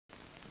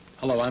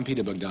Hello, I'm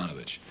Peter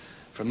Bogdanovich.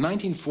 From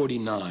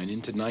 1949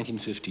 into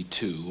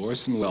 1952,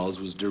 Orson Welles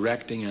was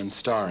directing and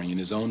starring in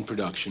his own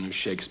production of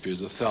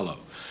Shakespeare's Othello,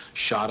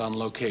 shot on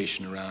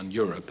location around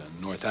Europe and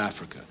North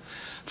Africa.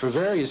 For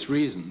various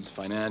reasons,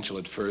 financial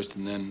at first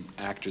and then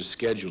actors'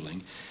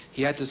 scheduling,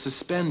 he had to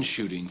suspend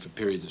shooting for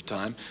periods of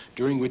time,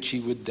 during which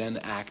he would then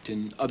act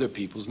in other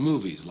people's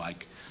movies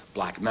like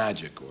Black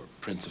Magic or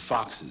Prince of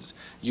Foxes,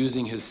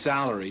 using his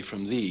salary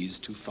from these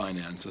to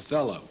finance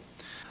Othello.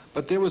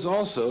 But there was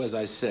also, as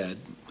I said,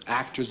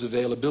 actors'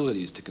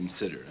 availabilities to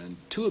consider, and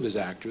two of his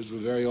actors were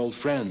very old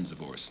friends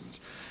of Orson's.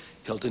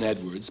 Hilton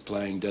Edwards,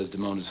 playing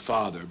Desdemona's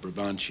father,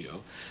 Brabantio,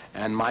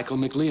 and Michael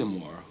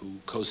McLeamore, who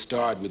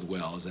co-starred with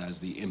Welles as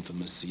the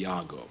infamous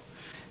Iago.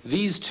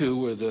 These two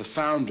were the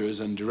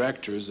founders and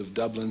directors of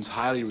Dublin's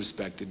highly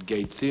respected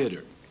Gate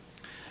Theatre.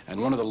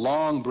 And one of the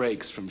long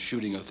breaks from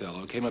shooting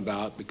Othello came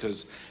about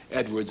because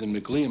Edwards and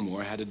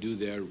McLeamore had to do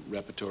their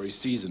repertory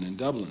season in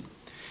Dublin.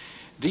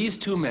 These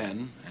two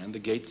men and the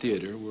Gate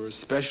Theatre were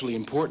especially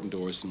important to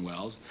Orson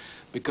Welles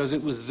because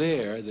it was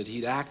there that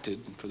he'd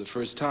acted for the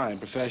first time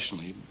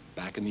professionally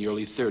back in the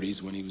early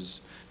 30s when he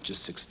was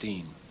just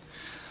 16.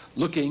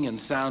 Looking and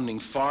sounding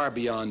far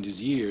beyond his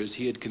years,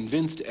 he had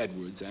convinced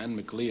Edwards and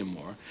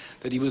McLeamore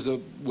that he was a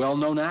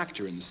well-known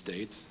actor in the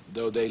States,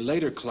 though they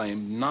later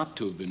claimed not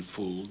to have been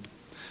fooled,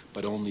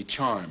 but only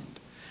charmed.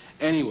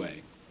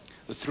 Anyway,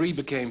 the three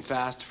became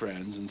fast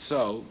friends, and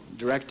so,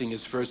 directing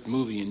his first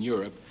movie in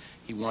Europe,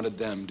 he wanted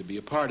them to be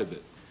a part of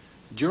it.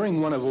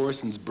 During one of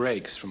Orson's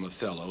breaks from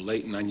Othello,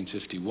 late in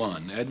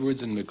 1951,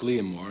 Edwards and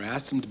McLeamore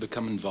asked him to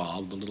become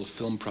involved in a little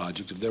film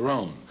project of their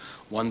own,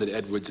 one that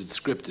Edwards had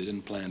scripted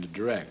and planned to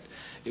direct.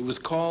 It was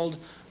called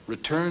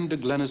Return to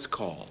Glenys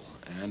Call,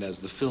 and as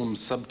the film's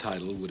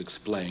subtitle would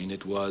explain,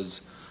 it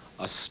was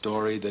a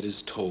story that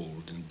is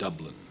told in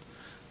Dublin,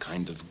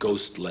 kind of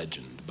ghost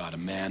legend about a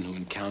man who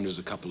encounters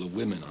a couple of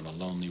women on a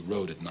lonely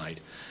road at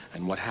night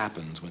and what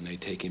happens when they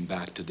take him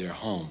back to their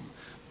home,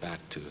 back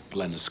to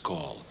Glenys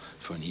Call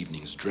for an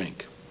evening's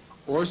drink.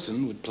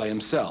 Orson would play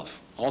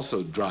himself,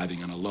 also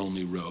driving on a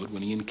lonely road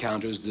when he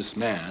encounters this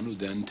man who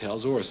then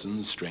tells Orson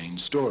the strange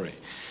story.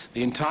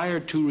 The entire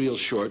two-reel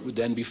short would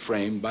then be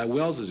framed by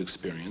Welles's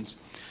experience,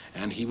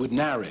 and he would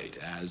narrate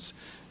as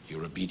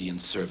your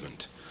obedient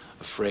servant,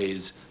 a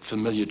phrase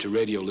familiar to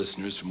radio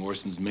listeners from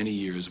Orson's many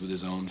years with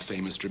his own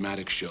famous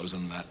dramatic shows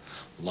on that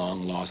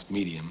long-lost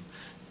medium,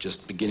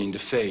 just beginning to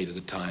fade at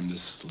the time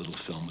this little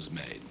film was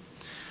made.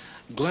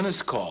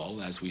 Glenys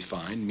Call, as we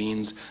find,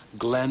 means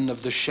Glen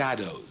of the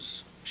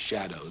Shadows,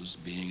 shadows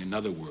being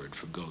another word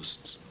for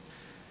ghosts.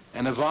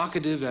 An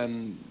evocative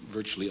and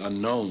virtually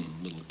unknown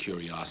little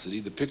curiosity,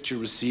 the picture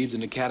received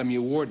an Academy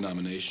Award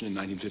nomination in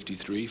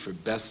 1953 for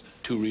Best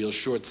Two-Reel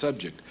Short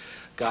Subject,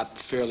 got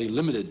fairly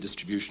limited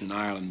distribution in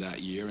Ireland that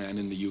year and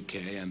in the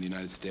UK and the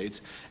United States,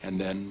 and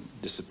then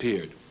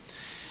disappeared.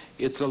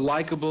 It's a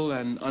likable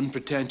and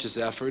unpretentious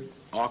effort,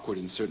 awkward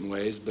in certain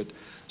ways, but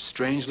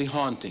strangely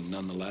haunting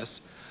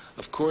nonetheless.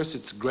 Of course,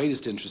 its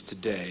greatest interest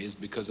today is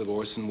because of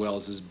Orson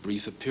Welles'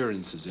 brief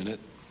appearances in it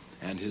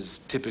and his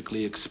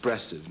typically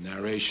expressive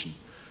narration.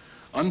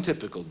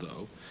 Untypical,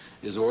 though,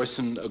 is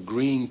Orson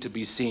agreeing to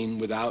be seen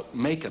without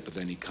makeup of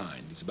any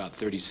kind. He's about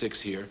 36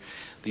 here,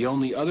 the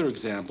only other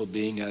example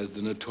being as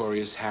the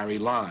notorious Harry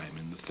Lime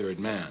in The Third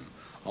Man,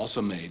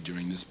 also made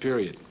during this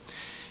period.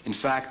 In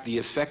fact, the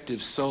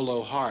effective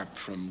solo harp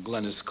from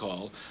Glenys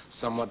Call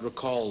somewhat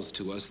recalls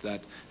to us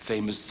that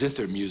famous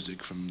zither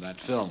music from that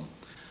film.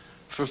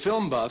 For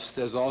film buffs,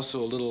 there's also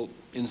a little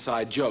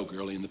inside joke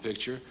early in the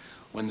picture.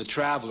 When the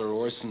traveler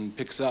Orson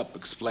picks up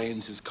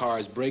explains his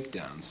car's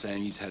breakdown,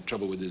 saying he's had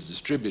trouble with his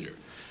distributor.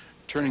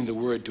 Turning the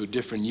word to a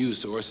different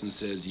use, Orson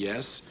says,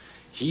 yes,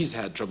 he's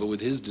had trouble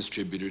with his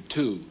distributor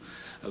too,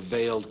 a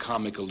veiled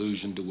comic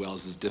allusion to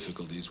Welles's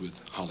difficulties with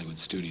Hollywood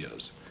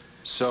studios.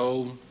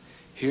 So,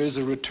 here's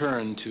a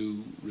return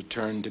to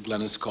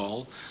Glenys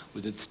Call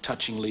with its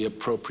touchingly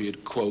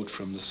appropriate quote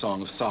from the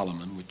Song of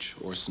Solomon, which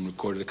Orson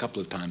recorded a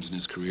couple of times in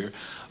his career,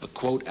 a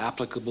quote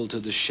applicable to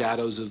the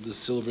shadows of the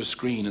silver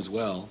screen as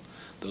well,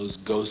 those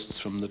ghosts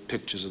from the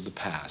pictures of the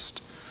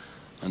past,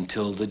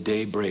 until the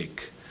day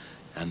break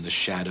and the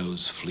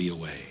shadows flee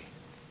away.